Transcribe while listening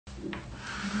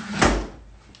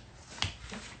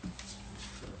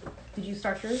Did you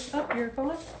start yours up, your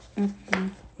phone up? Mm-hmm.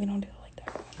 We don't do it like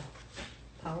that.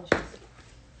 Apologies.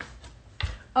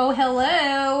 Oh,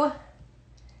 hello.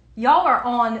 Y'all are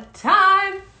on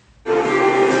time.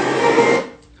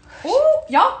 Ooh,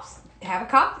 y'all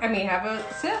have a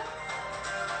sip.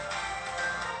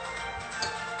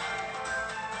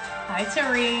 Hi,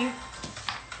 Tari.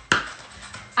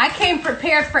 I came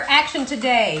prepared for action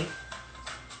today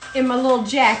in my little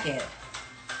jacket.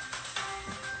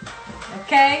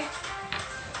 Okay?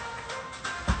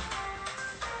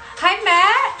 Hi,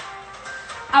 Matt.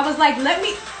 I was like,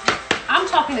 I'm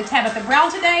talking to Tabitha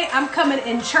Brown today. I'm coming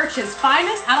in church's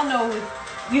finest. I don't know if,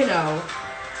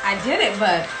 I did it,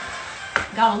 but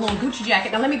got a little Gucci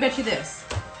jacket. Now, let me bet you this.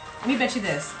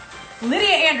 Lydia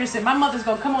Anderson, my mother's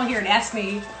going to come on here and ask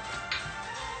me,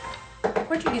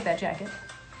 where'd you get that jacket?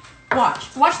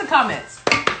 Watch the comments.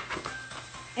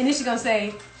 And then she's going to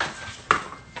say,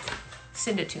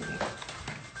 send it to me.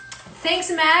 Thanks,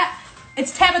 Matt.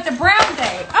 It's Tabitha Brown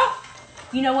Day. Oh,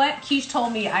 you know what? Kiesh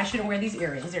told me I shouldn't wear these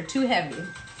earrings. They're too heavy.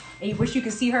 And you wish you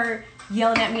could see her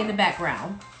yelling at me in the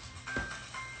background.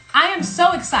 I am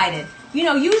so excited.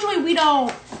 Usually we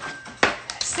don't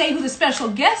say who the special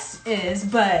guest is,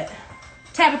 but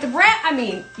Tabitha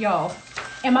Brown, y'all.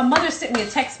 And my mother sent me a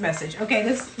text message.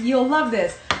 Okay, you'll love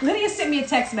this. Lydia sent me a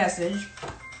text message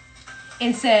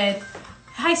and said,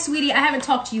 hi, sweetie, I haven't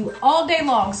talked to you all day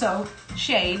long, so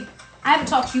shade. I haven't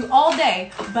talked to you all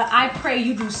day, but I pray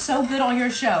you do so good on your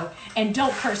show. And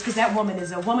don't curse, because that woman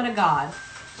is a woman of God.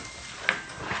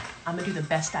 I'm going to do the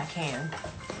best I can.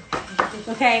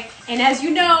 Okay? And as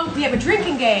you know, we have a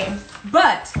drinking game,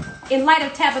 but in light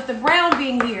of Tabitha Brown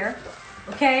being here,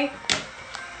 okay,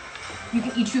 you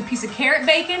can eat you a piece of carrot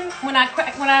bacon when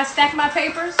I stack my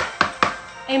papers.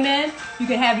 Amen. You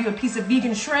can have you a piece of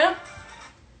vegan shrimp.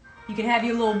 You can have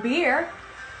you a little beer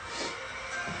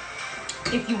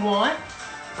if you want.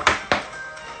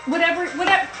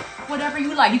 Whatever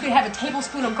you like. You can have a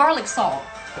tablespoon of garlic salt.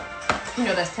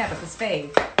 That's Tabitha's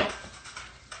fave.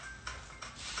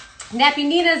 Nappy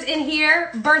Nina's in here.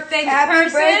 Birthday Happy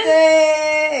person.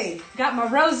 birthday! Got my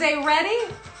rosé ready.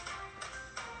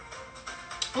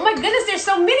 Oh my goodness, there's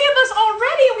so many of us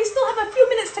already, and we still have a few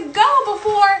minutes to go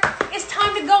before it's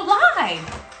time to go live.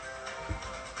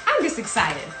 I'm just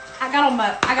excited. I got on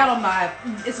my.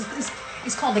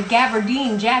 It's called the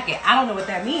gabardine jacket. I don't know what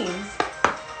that means.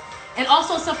 And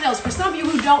also something else. For some of you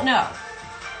who don't know,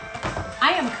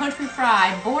 I am country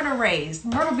fried, born and raised,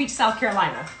 Myrtle Beach, South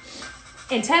Carolina.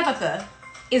 And Tabitha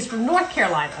is from North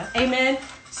Carolina. Amen.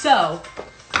 So,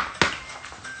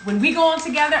 when we go on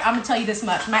together, I'm going to tell you this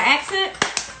much. My accent,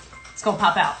 it's going to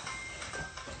pop out.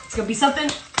 It's going to be something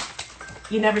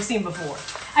you never seen before.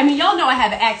 Y'all know I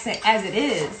have an accent as it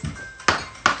is.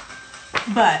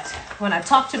 But when I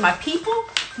talk to my people,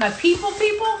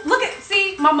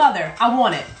 see, my mother, I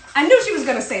want it. I knew she was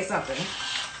going to say something.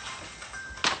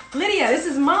 Lydia, this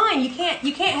is mine. You can't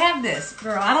have this,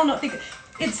 girl. I don't know.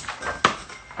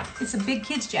 It's a big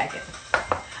kid's jacket.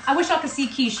 I wish y'all could see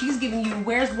Kiesh. She's giving you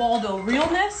Where's Waldo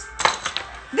realness.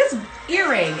 This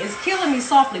earring is killing me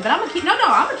softly, but I'm gonna keep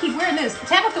wearing this.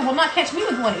 Tabitha will not catch me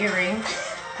with one earring.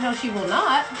 No, she will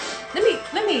not. Let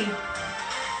me.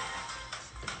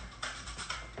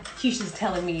 Kiesh is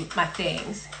telling me my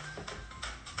things.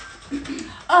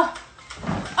 Oh,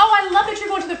 I love that you're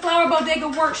going to the Flower Bodega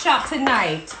workshop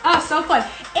tonight. Oh, so fun.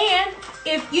 And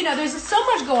if, there's so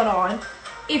much going on.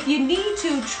 If you need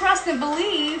to trust and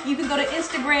believe, you can go to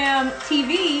Instagram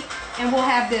TV and we'll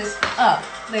have this up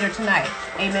later tonight.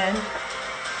 Amen.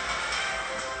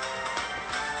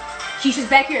 Keisha's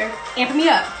back here amping me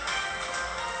up.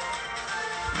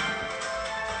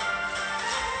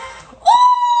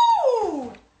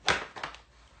 Ooh!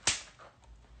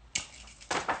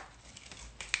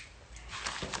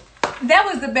 That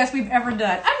was the best we've ever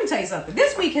done. I can tell you something.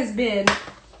 This week has been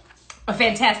a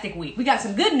fantastic week. We got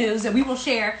some good news that we will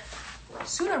share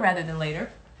sooner rather than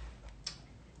later.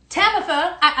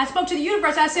 Tabitha, I spoke to the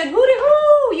universe. I said,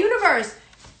 hooty-hoo, universe.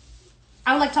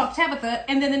 I would like to talk to Tabitha.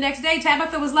 And then the next day,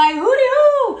 Tabitha was like,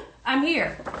 hooty-hoo, I'm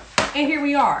here. And here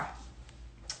we are.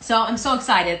 So I'm so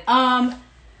excited. Let's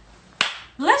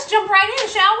jump right in,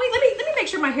 shall we? Let me make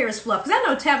sure my hair is fluffed, because I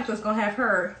know Tabitha's going to have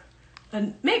her. I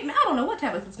don't know what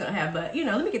Tabitha's going to have, but,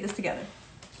 let me get this together.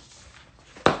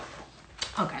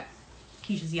 Okay.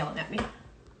 Keisha's yelling at me.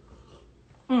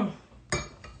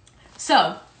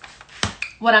 So,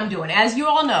 what I'm doing, as you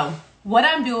all know, what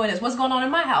I'm doing is what's going on in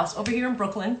my house over here in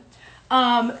Brooklyn.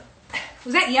 Was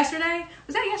that yesterday?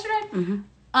 Mm-hmm.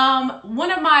 One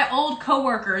of my old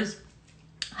coworkers,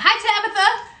 hi Tabitha,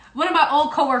 one of my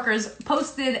old coworkers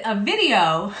posted a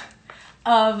video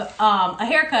of a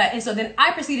haircut, and so then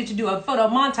I proceeded to do a photo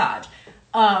montage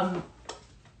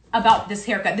about this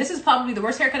haircut. This is probably the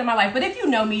worst haircut of my life, but if you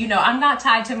know me, you know I'm not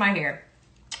tied to my hair,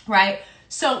 right?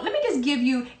 So let me just give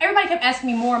you, everybody kept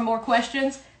asking me more and more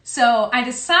questions, so I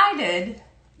decided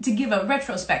to give a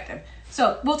retrospective.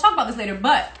 So we'll talk about this later,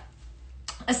 but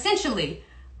essentially,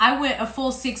 I went a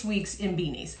full 6 weeks in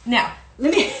beanies. Now,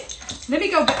 let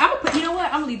me go back. I'm gonna put, you know what?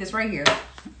 I'm gonna leave this right here.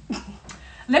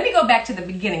 Let me go back to the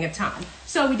beginning of time.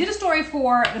 So we did a story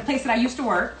for the place that I used to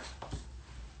work.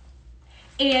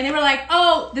 And they were like,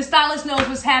 oh, the stylist knows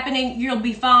what's happening. You'll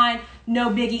be fine. No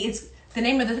biggie. It's the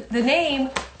name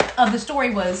of the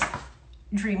story was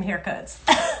Dream Haircuts.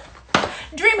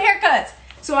 Dream Haircuts.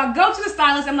 So I go to the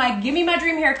stylist. I'm like, give me my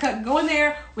dream haircut. Go in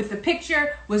there with the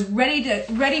picture. Was ready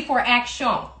for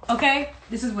action. Okay?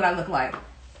 This is what I look like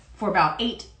for about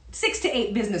 6 to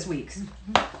 8 business weeks.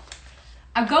 Mm-hmm.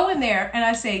 I go in there and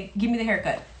I say, give me the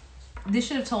haircut. This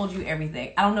should have told you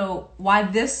everything. I don't know why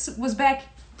this was back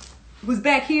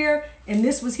here and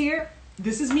this was here.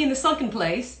 This is me in the sunken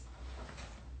place.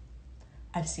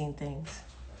 I've seen things.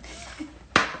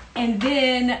 And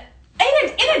then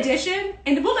in addition,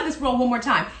 and we'll let this roll one more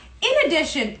time. In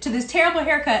addition to this terrible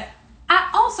haircut, I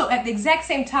also at the exact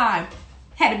same time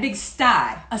had a big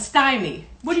a stymie.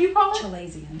 What do you call it?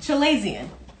 Chalazion.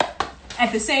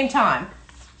 At the same time.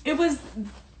 It was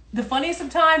the funniest of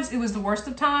times. It was the worst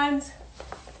of times.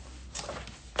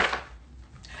 And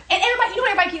everybody, you know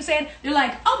what everybody keeps saying? They're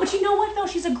like, oh, but you know what though?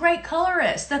 She's a great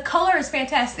colorist. The color is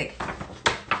fantastic.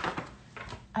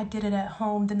 I did it at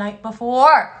home the night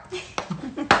before.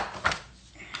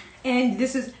 And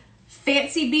this is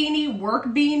fancy beanie, work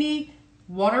beanie,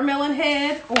 watermelon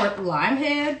head or lime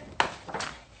head.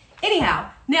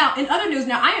 Anyhow, now in other news,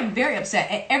 now I am very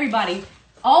upset at everybody,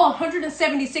 all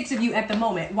 176 of you at the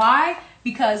moment. Why?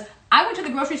 Because I went to the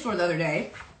grocery store the other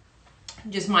day,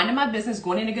 just minding my business,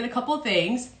 going in to get a couple of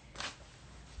things.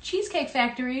 Cheesecake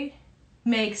Factory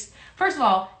makes, first of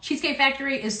all, Cheesecake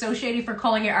Factory is so shady for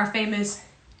calling it our famous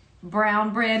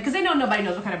brown bread, because they know nobody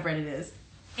knows what kind of bread it is.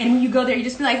 And when you go there, you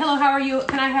just be like, hello, how are you?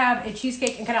 Can I have a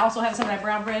cheesecake? And can I also have some of that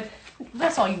brown bread?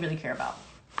 That's all you really care about.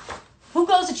 Who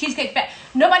goes to Cheesecake Factory?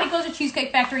 Nobody goes to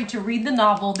Cheesecake Factory to read the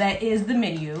novel that is the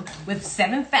menu with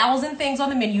 7,000 things on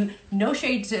the menu. No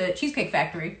shade to Cheesecake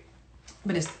Factory,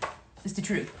 but it's the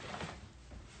truth.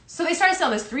 So they started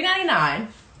selling this $3.99.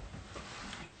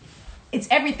 It's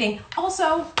everything.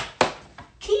 Also,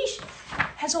 Kiesh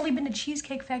has only been to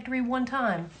Cheesecake Factory one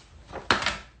time.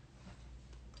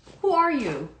 Who are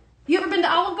you? You ever been to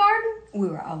Olive Garden? We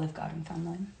were Olive Garden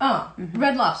family.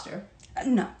 Red Lobster.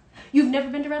 No. You've never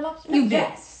been to Red Lobster? You did.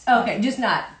 Yes. Okay, just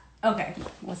not. Okay.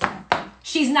 What's that?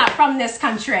 She's not from this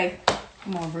country.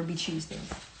 More Ruby Tuesdays.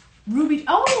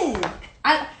 TGI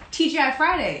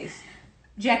Fridays.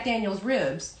 Jack Daniel's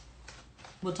ribs.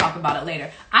 We'll talk about it later.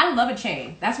 I love a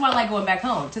chain. That's why I like going back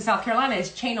home to South Carolina.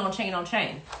 It's chain on chain on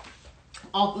chain.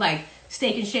 All like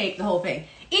steak and shake, the whole thing.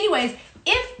 Anyways,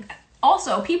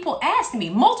 also people asked me,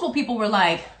 multiple people were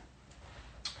like,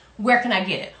 where can I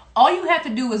get it? All you have to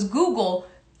do is Google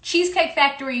Cheesecake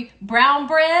Factory brown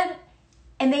bread,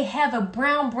 and they have a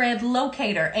brown bread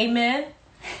locator. Amen?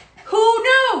 Who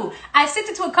knew? I sent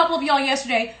it to a couple of y'all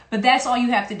yesterday, but that's all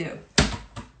you have to do.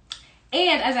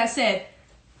 And as I said,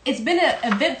 it's been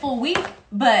an eventful week,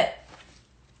 but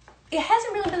it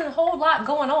hasn't really been a whole lot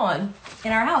going on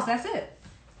in our house. That's it.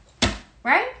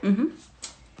 Right? Mm-hmm.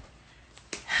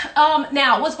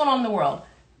 Now, what's going on in the world?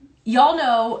 Y'all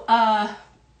know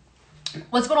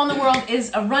what's going on in the world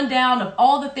is a rundown of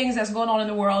all the things that's going on in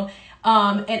the world.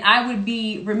 And I would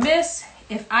be remiss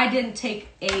if I didn't take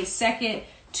a second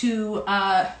to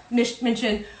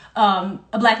mention a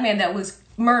black man that was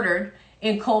murdered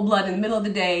in cold blood in the middle of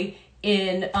the day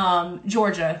in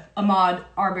Georgia, Ahmaud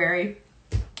Arbery.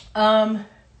 I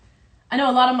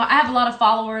know I have a lot of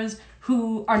followers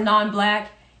who are non-black,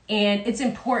 and it's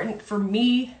important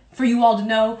for you all to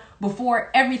know,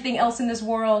 before everything else in this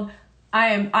world, I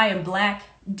am black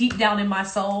deep down in my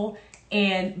soul,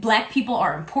 and black people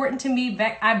are important to me.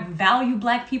 I value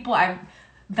black people. I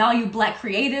value black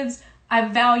creatives. I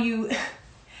value,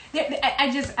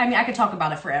 I could talk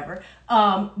about it forever.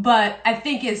 But I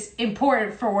think it's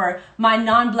important for my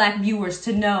non-black viewers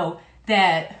to know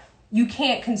that you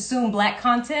can't consume black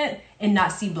content and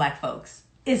not see black folks.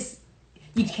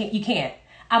 You can't.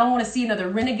 I don't want to see another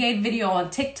renegade video on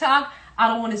TikTok. I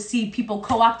don't want to see people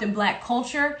co-opting black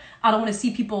culture. I don't want to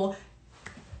see people,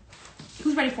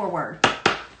 who's ready for a word?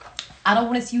 I don't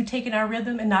want to see you taking our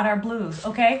rhythm and not our blues,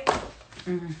 okay?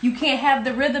 Mm-hmm. You can't have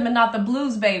the rhythm and not the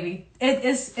blues, baby.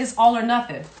 It's all or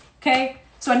nothing, okay?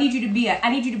 So I need you to be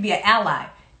an ally.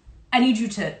 I need you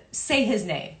to say his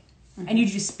name. I need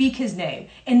you to speak his name.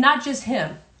 And not just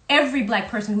him. Every black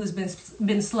person who's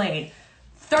been slain.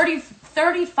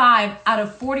 35 out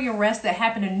of 40 arrests that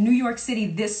happened in New York City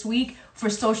this week for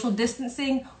social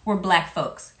distancing were black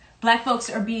folks. Black folks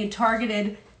are being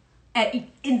targeted at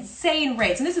insane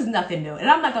rates. And this is nothing new. And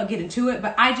I'm not going to get into it,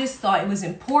 but I just thought it was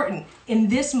important in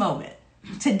this moment,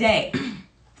 today,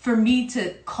 for me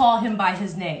to call him by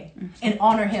his name and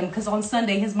honor him, because on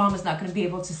Sunday, his mom is not going to be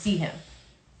able to see him.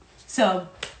 So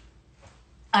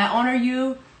I honor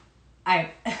you.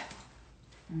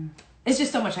 It's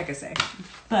just so much I could say.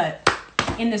 But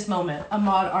in this moment,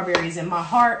 Ahmaud Arbery is in my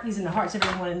heart. He's in the hearts of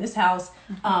everyone in this house.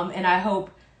 And I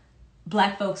hope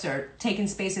black folks are taking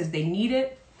space as they need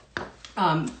it,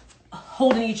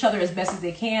 holding each other as best as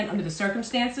they can under the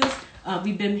circumstances.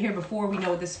 We've been here before. We know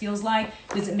what this feels like.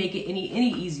 It doesn't make it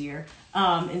any easier.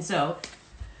 And so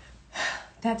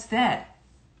that's that.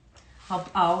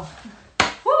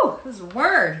 This is a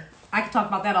word. I could talk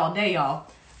about that all day, y'all.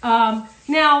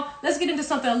 Now, let's get into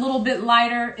something a little bit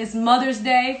lighter. It's Mother's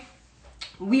Day.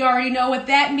 We already know what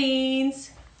that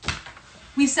means.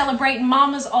 We celebrating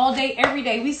mamas all day, every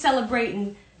day. We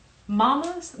celebrating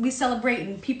mamas. We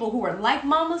celebrating people who are like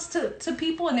mamas to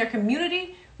people in their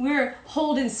community. We're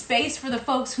holding space for the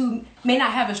folks who may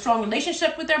not have a strong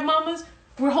relationship with their mamas.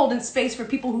 We're holding space for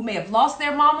people who may have lost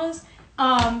their mamas.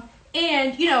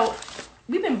 And, you know,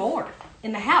 we've been bored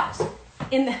in the house.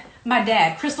 My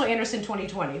dad, Crystal Anderson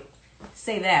 2020.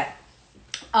 Say that.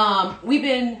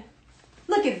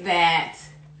 Look at that.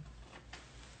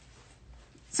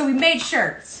 So we made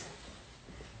shirts.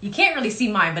 You can't really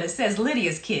see mine, but it says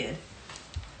Lydia's kid.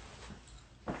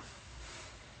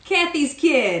 Kathy's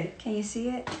kid. Can you see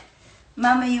it?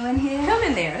 Mama, you in here? Come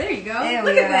in there. There you go. There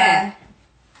Look at that.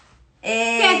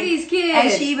 Hey. Kathy's kid.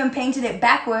 And she even painted it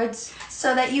backwards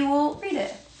so that you will read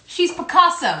it. She's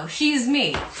Picasso. She is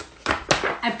me.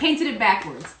 I painted it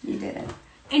backwards. You did it.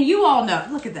 And you all know.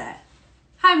 Look at that.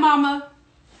 Hi, Mama.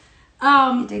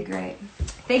 You did great.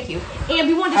 Thank you. And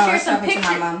we wanted to share some pictures.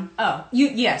 To my mom. Oh,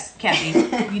 yes, Kathy.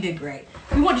 You did great.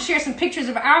 We wanted to share some pictures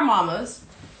of our mamas.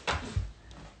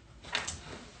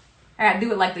 I gotta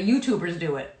do it like the YouTubers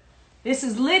do it. This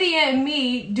is Lydia and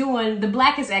me doing the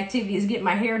blackest activities, getting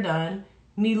my hair done.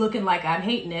 Me looking like I'm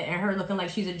hating it, and her looking like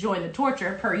she's enjoying the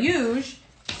torture, per usual.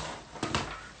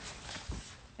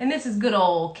 And this is good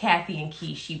old Kathy and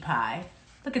Kiesh pie.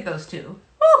 Look at those two.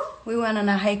 Woo! We went on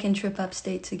a hiking trip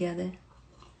upstate together.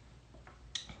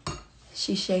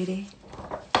 She's shady.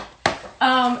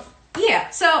 Yeah.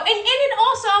 So and then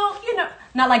also, you know,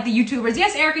 not like the YouTubers.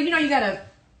 Yes, Erica, you know you gotta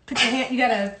put your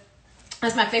hand.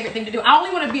 That's my favorite thing to do. I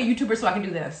only want to be a YouTuber so I can do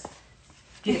this.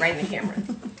 Get it right in the camera.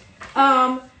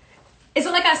 And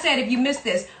so, like I said, if you missed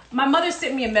this, my mother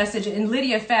sent me a message in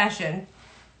Lydia fashion.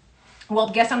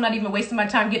 Well, guess I'm not even wasting my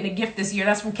time getting a gift this year.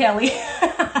 That's from Kelly.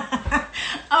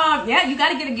 Yeah, you got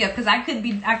to get a gift because I couldn't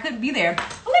be there.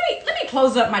 Well, let me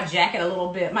close up my jacket a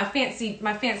little bit. My fancy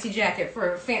jacket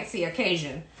for a fancy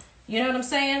occasion. You know what I'm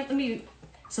saying?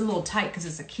 It's a little tight because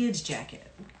it's a kid's jacket.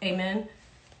 Amen.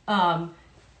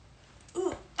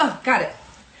 Got it.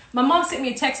 My mom sent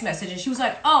me a text message and she was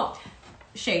like, "Oh,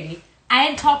 Shady, I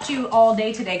didn't talk to you all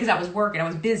day today because I was working. I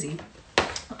was busy.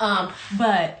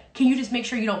 But can you just make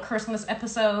sure you don't curse on this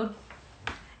episode?"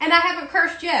 And I haven't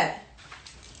cursed yet.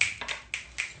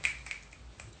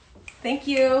 Thank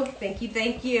you.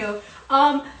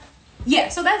 Yeah,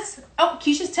 so that's... Oh,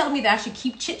 Keisha's telling me that I should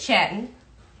keep chit-chatting.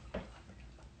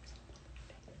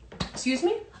 Excuse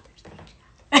me?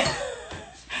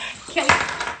 Kelly.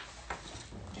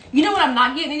 You know what I'm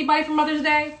not getting anybody for Mother's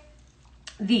Day?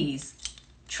 These.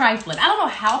 Trifling. I don't know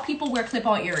how people wear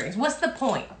clip-on earrings. What's the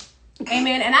point?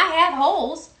 Amen. And I have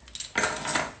holes.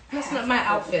 That's not my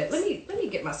outfit. Let me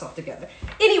get myself together.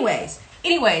 Anyways,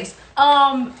 what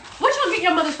y'all get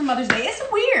your mothers for Mother's Day? It's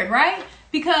weird, right?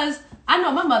 Because I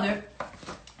know my mother,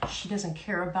 she doesn't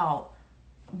care about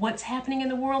what's happening in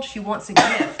the world. She wants a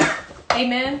gift.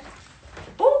 Amen.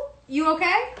 Ooh, you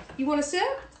okay? You want to sip?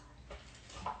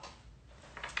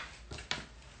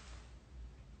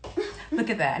 Look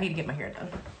at that. I need to get my hair done.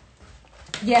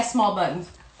 Yes, small buttons.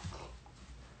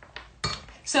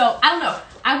 So, I don't know.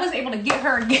 I wasn't able to get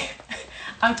her a gift.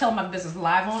 I'm telling my business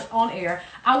live on air.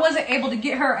 I wasn't able to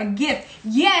get her a gift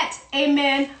yet.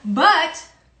 Amen. But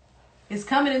it's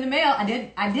coming in the mail.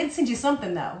 I did send you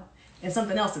something, though. And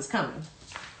something else is coming.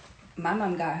 My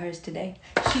mom got hers today.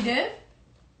 She did?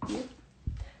 Yep.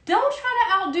 Don't try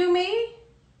to outdo me.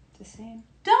 Just saying.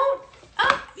 Don't.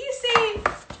 You see.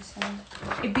 Just saying.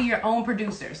 It be your own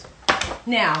producers.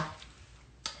 Now,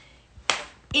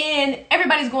 And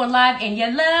everybody's going live, and you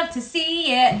love to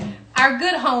see it. Our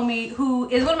good homie, who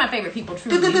is one of my favorite people,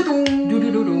 truly.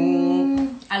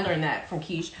 I learned that from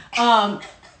Kiesh.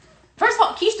 First of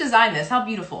all, Kiesh designed this. How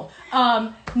beautiful.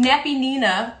 Nappy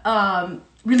Nina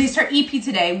released her EP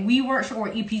today. We weren't sure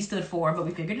what EP stood for, but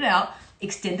we figured it out.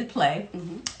 Extended play.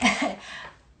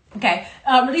 Okay.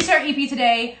 Released her EP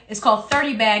today. It's called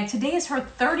 30 Bag. Today is her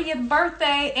 30th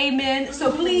birthday. Amen.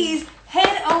 So please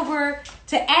head over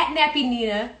to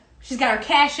 @NappyNina. She's got her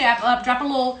Cash App up.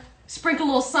 Sprinkle a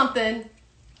little something.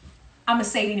 I'm going to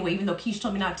say it anyway, even though Keish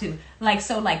told me not to. Like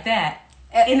so, like that.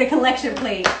 In the collection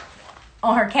plate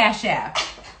on her Cash App.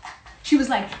 She was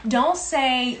like, don't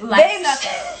say like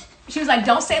so. She was like,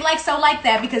 don't say like so, like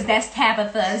that, because that's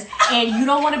Tabitha's. And you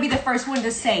don't want to be the first one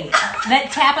to say it.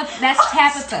 That's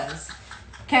Tabitha's.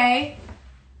 Okay?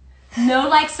 No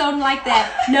like so, like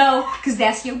that. No, because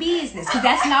that's your business. Because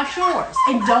that's not yours.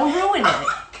 And don't ruin it.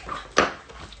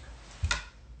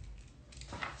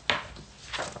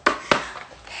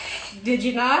 Did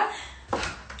you not?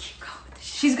 Keep going with the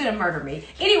shit. She's gonna murder me.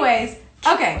 Anyways,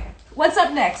 okay. What's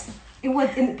up next?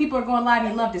 And people are going live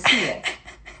and you love to see it.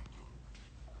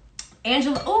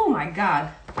 Angela, oh my God.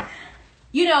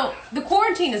 You know, the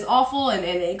quarantine is awful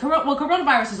and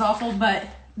coronavirus is awful, but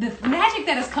the magic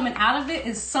that is coming out of it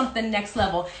is something next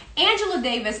level. Angela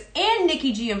Davis and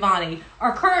Nikki Giovanni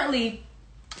are currently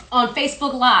on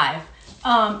Facebook Live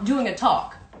doing a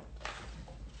talk.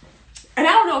 And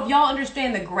I don't know if y'all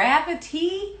understand the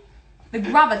gravitas. I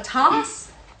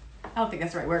don't think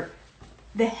that's the right word.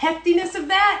 The heftiness of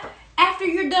that. After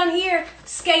you're done here,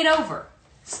 skate over.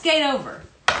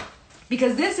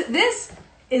 Because this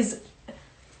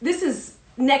is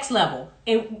next level.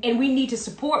 And we need to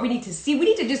support, we need to see, we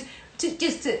need to just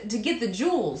to get the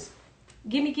jewels.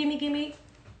 Gimme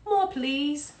more,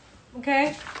 please.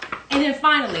 Okay? And then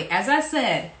finally, as I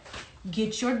said,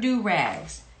 get your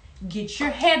do-rags. Get your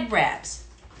head wraps.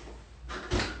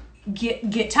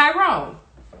 Get Tyrone.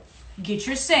 Get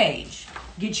your sage.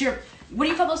 Get your, what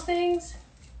do you call those things?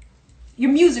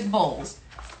 Your music bowls.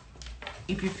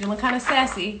 If you're feeling kind of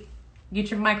sassy,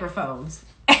 get your microphones.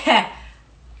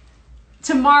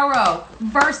 Tomorrow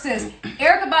versus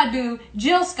Erykah Badu,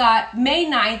 Jill Scott, May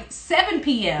 9th, 7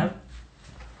 p.m.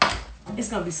 It's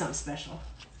going to be something special.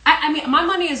 I mean, my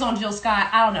money is on Jill Scott.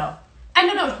 I don't know.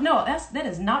 No, that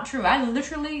is not true. That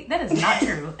is not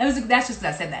true. That's just because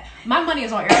I said that. My money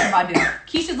is on Erykah Badu.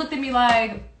 Keisha looked at me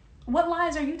like, what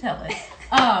lies are you telling?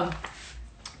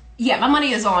 Yeah, my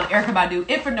money is on Erykah Badu,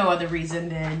 if for no other reason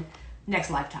than Next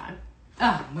Lifetime.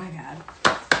 Oh my God.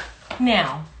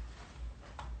 Now,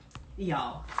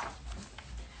 y'all,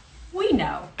 we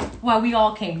know why we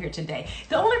all came here today.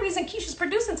 The only reason Keisha's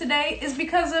producing today is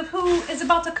because of who is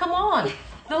about to come on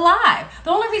the live. The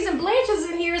only reason Blanche is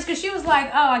in here is because she was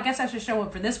like, oh, I guess I should show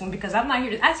up for this one because I'm not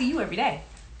here. I see you every day.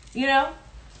 You know?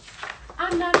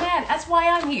 I'm not mad. That's why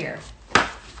I'm here.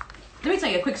 Let me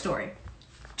tell you a quick story.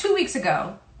 2 weeks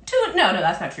ago, no,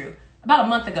 that's not true. About a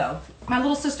month ago, my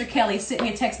little sister Kelly sent me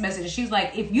a text message and she was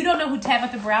like, if you don't know who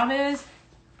Tabitha Brown is,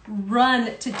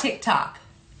 run to TikTok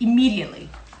immediately.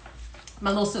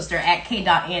 My little sister at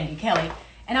k.andy, Kelly.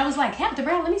 And I was like, Tabitha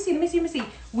Brown, let me see.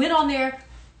 Went on there.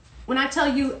 When I tell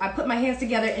you, I put my hands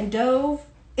together and dove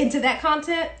into that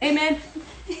content, amen,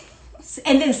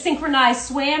 and then synchronized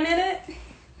swam in it.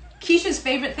 Keisha's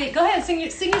favorite thing. Go ahead, sing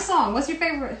your song. What's your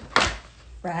favorite?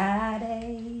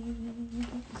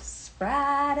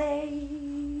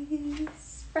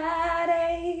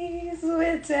 Fridays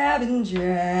with Tab and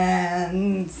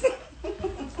Jans.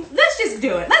 Let's just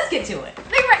do it. Let's get to it.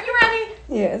 You ready?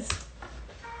 Yes.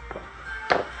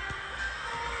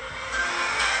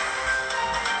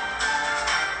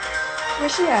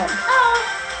 Where's she at? Oh.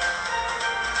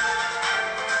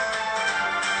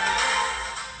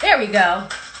 There we go.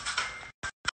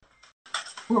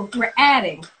 We're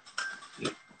adding.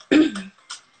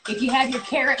 If you have your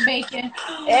carrot bacon.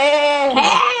 Hey.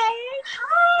 Hi.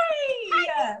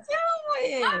 How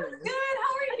you doing? I'm good.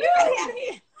 How are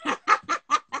you?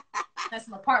 That's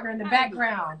my partner in the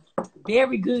background.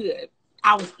 Very good.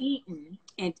 I was eating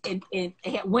and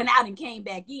went out and came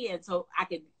back in so I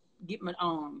could get my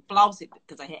floss it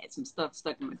because I had some stuff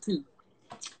stuck in my tooth.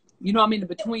 You know, I'm in the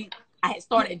between. I had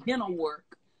started dental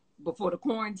work before the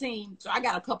quarantine, so I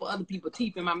got a couple other people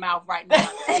teeth in my mouth right now.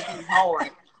 It's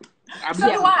hard. So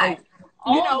do I.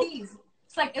 You know, these.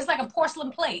 It's like a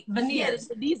porcelain plate. Veneers.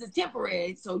 Yeah, these are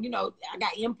temporary. So, you know, I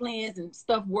got implants and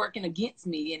stuff working against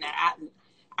me, and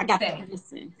I got to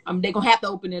listen. They're gonna have to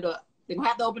open it up. They're gonna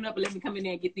have to open up and let me come in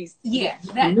there and get these. Yeah,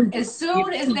 as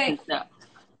soon as they.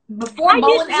 before How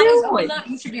bowling you alleys do open it? up,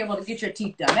 you should be able to get your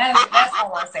teeth done. That's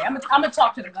all I say. I'm gonna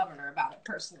talk to the governor about it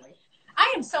personally.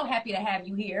 I am so happy to have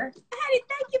you here. Honey,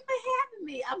 thank you for having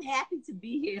me. I'm happy to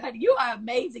be here. Honey, you are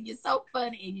amazing. You're so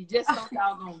funny and you're just so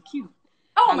doggone cute.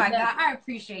 Oh my God, I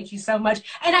appreciate you so much.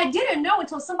 And I didn't know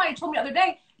until somebody told me the other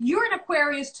day, you're an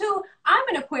Aquarius too. I'm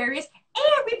an Aquarius,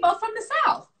 and we both from the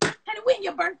South. Honey, when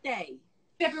your birthday?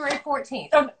 February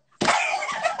 14th.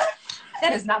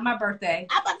 That is not my birthday.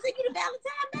 I'm about to take you to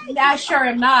Valentine's Day. I sure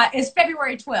am not. It's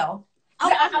February 12th.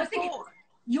 Oh, I was thinking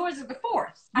yours is the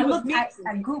 4th. I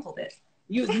Googled it.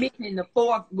 You was mixing the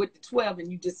 4th with the 12th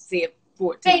and you just said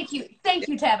 14th. Thank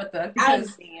you, Tabitha. I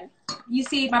understand. You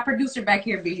see, my producer back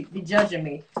here be judging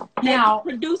me. Now,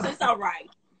 producer's all right.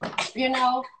 You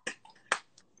know.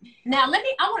 Now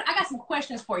I got some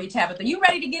questions for you, Tabitha. You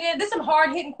ready to get in? There's some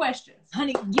hard-hitting questions.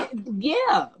 Honey,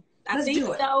 yeah. I think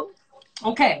so.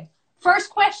 Okay. First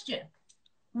question.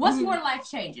 What's more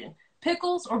life-changing?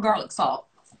 Pickles or garlic salt?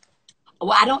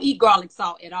 Well, I don't eat garlic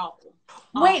salt at all.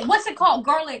 Wait, what's it called?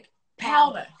 Garlic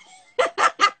powder.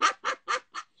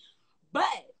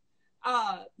 But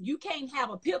you can't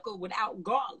have a pickle without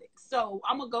garlic. So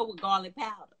I'm going to go with garlic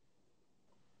powder.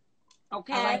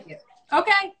 Okay? I like it.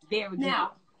 Okay. There we go.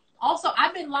 Now, also,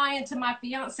 I've been lying to my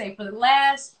fiance for the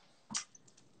last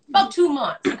about 2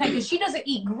 months, okay? Because she doesn't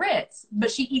eat grits,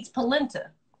 but she eats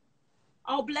polenta.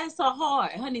 Oh, bless her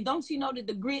heart. Honey, don't you know that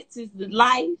the grits is the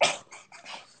life?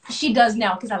 She does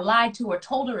now because I lied to her,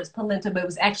 told her it's polenta, but it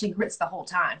was actually grits the whole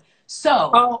time.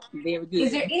 So, very good.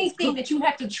 Is there anything that you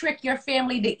have to trick your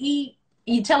family to eat?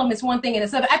 You tell them it's one thing and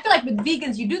it's another. I feel like with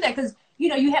vegans, you do that because, you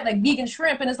know, you have like vegan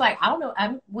shrimp and it's like, I don't know,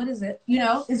 what is it? You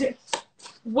know, is it?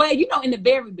 Well, you know, in the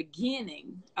very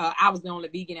beginning, I was the only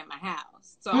vegan at my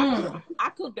house. So I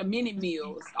cooked a mini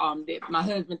meals that my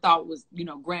husband thought was, you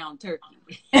know, ground turkey.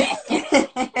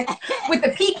 With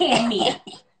the pecan meat.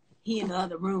 He in the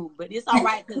other room, but it's all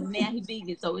right because now he's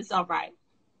vegan, so it's all right.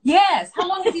 Yes. How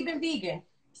long has he been vegan?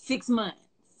 6 months.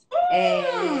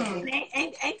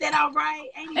 Ain't that all right?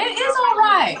 It is all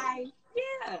right.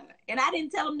 Yeah. And I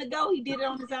didn't tell him to go. He did it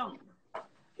on his own.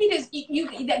 He just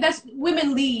that's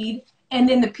women lead, and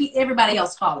then everybody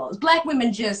else follows. Black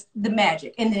women just the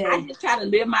magic, and then I just try to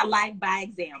live my life by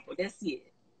example. That's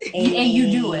it. And you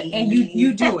do it, and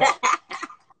you do it.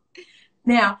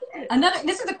 Now,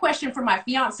 this is a question for my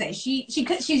fiance. She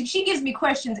gives me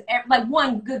questions, like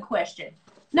one good question.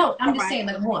 No, I'm just saying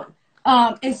like one.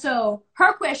 And so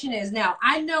her question is, now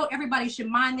I know everybody should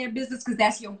mind their business because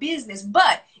that's your business.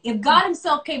 But if God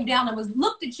himself came down and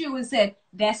looked at you and said,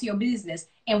 that's your business,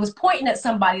 and was pointing at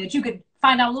somebody that you could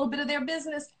find out a little bit of their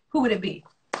business, who would it be?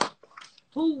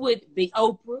 Who would be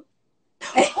Oprah?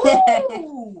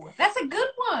 Ooh, that's a good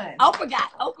one.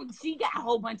 Oprah, she got a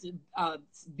whole bunch of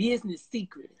business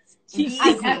secrets. She's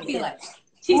secret business.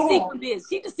 She's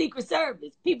the Secret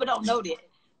Service. People don't know that,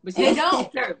 but she's the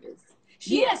Secret Service.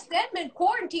 She has been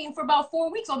quarantined for about 4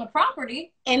 weeks on the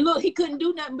property. And look, he couldn't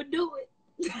do nothing but do it.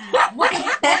 What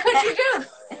could you do?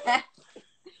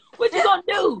 What you gonna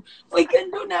do? We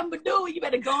couldn't do nothing but do it. You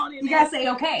better go on in there. You gotta say,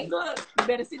 okay. Look, you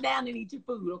better sit down and eat your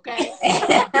food, okay?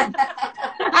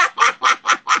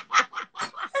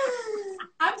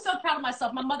 I'm so proud of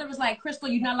myself. My mother was like, Crystal,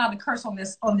 you're not allowed to curse on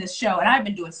this show. And I've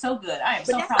been doing so good. I am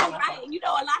so proud of myself. You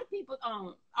know, a lot of people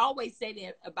always say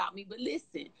that about me, but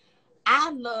listen,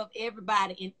 I love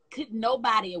everybody, and couldn't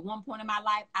nobody at one point in my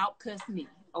life outcuss me.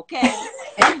 Okay,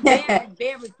 I'm very,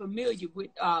 very familiar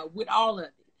with all of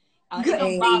it.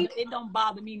 It don't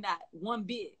bother me not one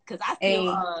bit because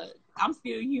I'm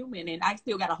still human, and I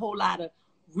still got a whole lot of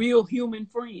real human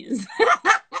friends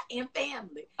and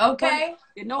family. Okay,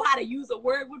 they know how to use a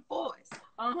word with force.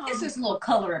 It's just a little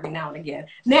color every now and again.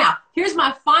 Now, here's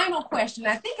my final question.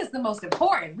 I think it's the most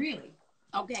important, really.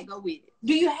 Okay, go with it.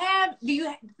 Do you have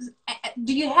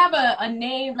a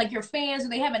name, like your fans? Do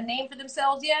they have a name for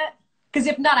themselves yet? Because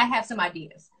if not, I have some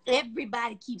ideas.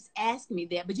 Everybody keeps asking me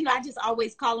that, but you know, I just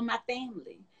always call them my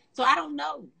family. So I don't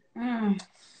know.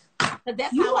 But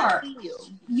that's how I feel.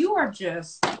 You are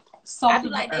just salty. I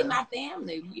feel like they my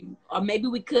family. Or maybe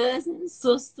we cousins,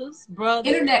 sisters,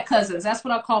 brothers. Internet cousins. That's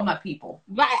what I call my people.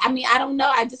 Right. I mean, I don't know.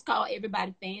 I just call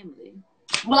everybody family.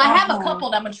 Well, I have a couple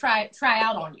that I'm gonna try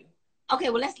out on you. Okay,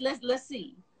 well let's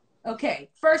see. Okay,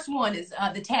 first one is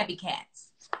the Tabby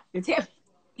Cats. The Tabby,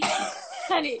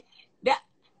 honey,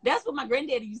 that's what my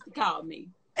granddaddy used to call me.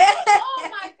 Oh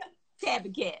my God, Tabby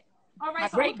Cat. All right,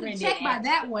 so I'm gonna check by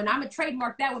that one. I'm gonna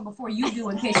trademark that one before you do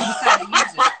in case you decide to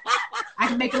use it. I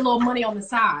can make a little money on the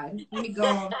side. Let me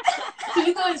go. Can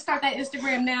you go ahead and start that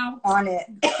Instagram now? On it.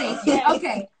 Thank you.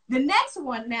 Okay, the next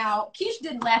one now. Kiesh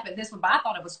didn't laugh at this one, but I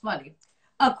thought it was funny.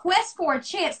 A quest for a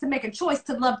chance to make a choice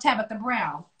to love Tabitha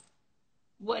Brown.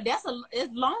 Well,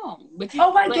 it's long, but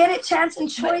I get it. Chance and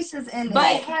choices in But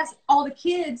there. it has all the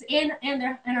kids and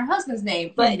her husband's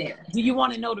name in there. Do you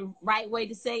want to know the right way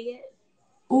to say it?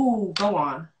 Ooh, go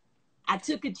on. I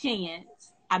took a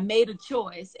chance, I made a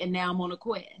choice, and now I'm on a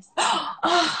quest.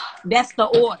 That's the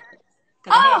order.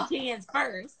 Because I had chance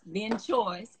first, then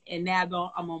choice, and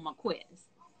now I'm on my quest.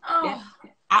 I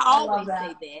always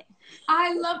say that.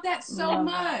 I love that so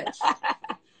much.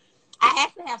 I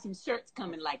actually have some shirts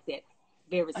coming like that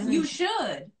very soon. You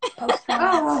should.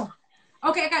 Oh.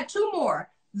 Okay, I got two more.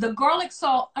 The garlic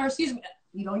salt, or excuse me,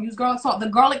 you don't use garlic salt. The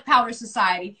Garlic Powder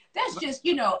Society. That's just,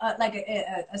 like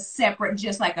a separate,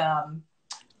 just like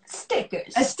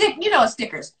stickers.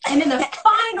 Stickers. And then the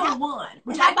final one,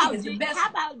 which I think is the best. How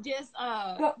about just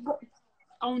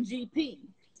on GP?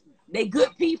 They good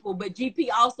people, but GP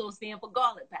also stand for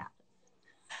garlic powder.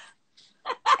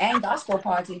 And Gospel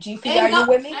Party. GP, are you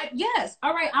with me? Yes.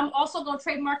 All right. I'm also going to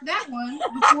trademark that one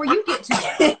before you get to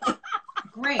it.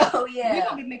 Great. Oh, yeah. We're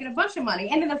going to be making a bunch of money.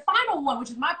 And then the final one, which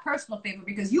is my personal favorite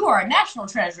because you are a national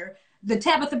treasure, the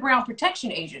Tabitha Brown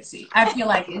Protection Agency, I feel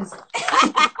like is,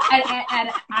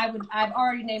 and I've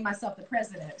already named myself the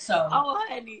president. So. Oh,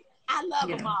 honey, I love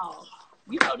them all.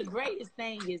 You know, the greatest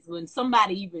thing is when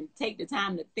somebody even take the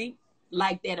time to think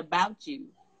like that about you.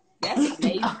 That's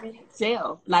amazing in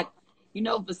itself. Like,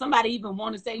 for somebody even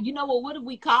want to say, what do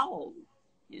we call?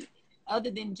 Other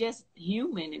than just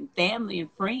human and family and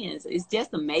friends. It's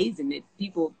just amazing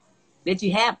that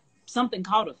you have something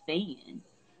called a fan.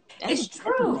 It's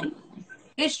true.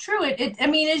 It's true.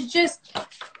 It's just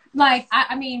like,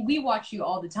 we watch you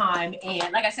all the time.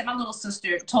 And like I said, my little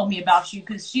sister told me about you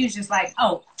because she was just like,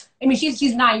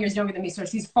 she's 9 years younger than me, so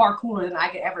she's far cooler than I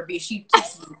could ever be. She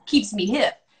keeps me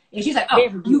hip. And she's like,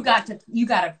 you got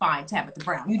to find Tabitha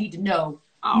Brown. You need to know.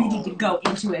 You need to go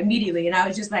into it immediately. And I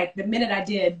was just like, the minute I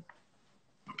did,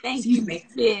 excuse me,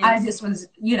 I just was,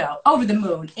 over the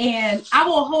moon. And I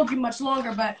won't hold you much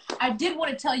longer, but I did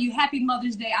want to tell you Happy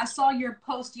Mother's Day. I saw your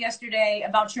post yesterday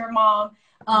about your mom.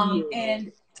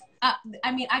 And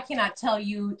I cannot tell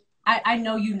you, I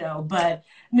know but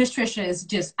Miss Trisha is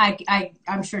just,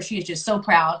 I'm sure she is just so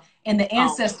proud. And the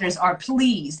ancestors are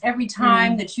pleased. Every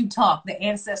time that you talk, the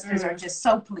ancestors are just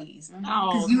so pleased.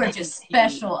 Because you are just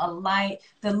special, a light.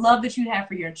 The love that you have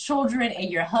for your children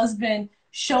and your husband,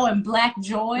 showing Black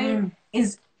joy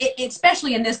is,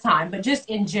 especially in this time, but just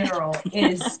in general,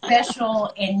 is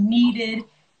special and needed.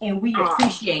 And we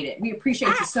appreciate it. We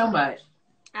appreciate you so much.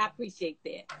 I appreciate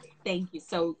that. Thank you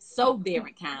so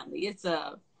very kindly. It's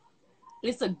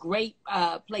a great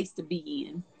place to be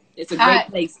in. It's a great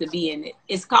place to be in.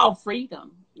 It's called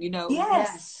freedom,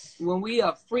 Yes. When we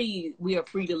are free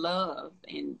to love,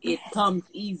 and it comes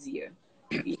easier,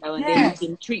 and then we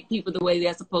can treat people the way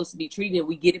they're supposed to be treated.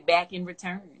 We get it back in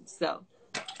return. So,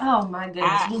 oh my goodness,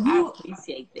 I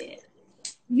appreciate that.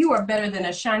 You are better than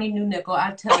a shiny new nickel,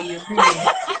 I tell you. Really.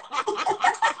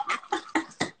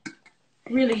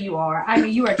 Really, you are.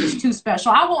 You are just too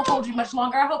special. I won't hold you much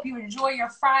longer. I hope you enjoy your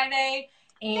Friday,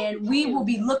 and we will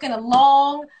be looking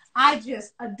along. I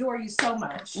just adore you so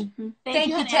much. Thank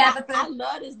you, Tabitha. I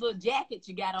love this little jacket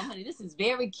you got on, honey. This is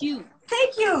very cute.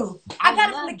 Thank you. I got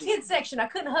it from the kids section. I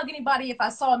couldn't hug anybody if I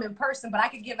saw them in person, but I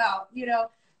could give out,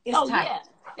 it's tight. Yeah.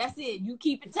 That's it. You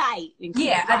keep it tight. And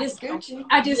I just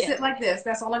sit like this.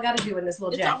 That's all I got to do in this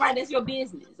little jacket. It's all right. That's your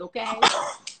business, okay?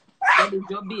 That is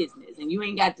your business. And you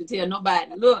ain't got to tell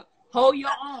nobody, look, hold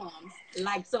your arms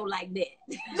like that.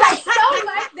 Like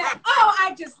that. Oh,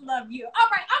 I just love you. All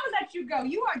right, I'm going to let you go.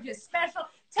 You are just special.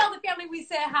 Tell the family we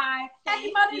said hi.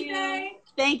 Happy Mother's Day.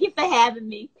 Thank you for having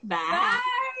me. Bye. Bye.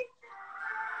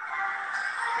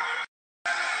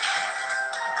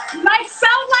 Like so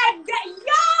like that,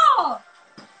 y'all.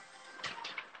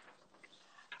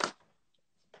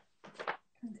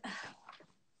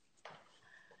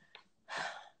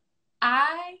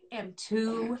 I am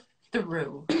too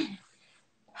through.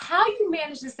 How you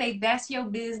manage to say that's your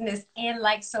business and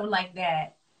like so like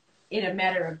that in a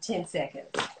matter of 10 seconds?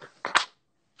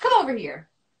 Come over here,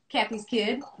 Kathy's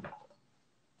kid.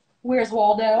 Where's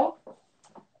Waldo?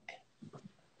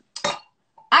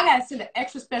 I gotta send an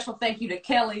extra special thank you to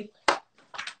Kelly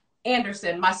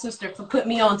Anderson, my sister, for putting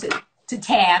me on to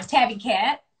Tabby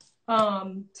Cat.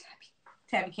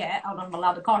 Tabby Cat. I don't know if I'm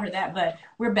allowed to call her that, but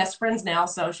we're best friends now,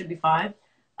 so it should be fine.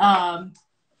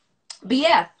 But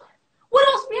yeah, what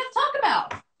else we have to talk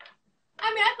about?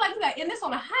 I feel like we got to end this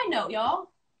on a high note,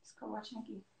 y'all. Let's go watch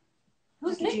Nikki.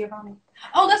 Who's Nikki? Giovanni.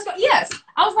 Oh, let's go. Yes.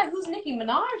 I was like, who's Nicki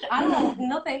Minaj? I don't know.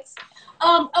 No thanks.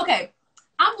 Okay.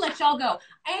 I'm going to let y'all go.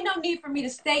 Ain't no need for me to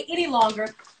stay any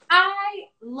longer. I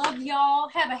love y'all.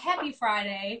 Have a happy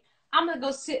Friday. I'm gonna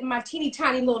go sit in my teeny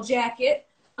tiny little jacket,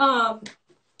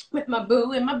 with my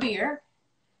boo and my beer,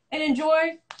 and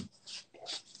enjoy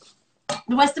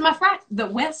the rest of my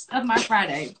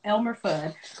Friday. Elmer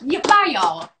Fudd. Yeah, bye,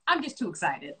 y'all. I'm just too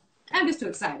excited.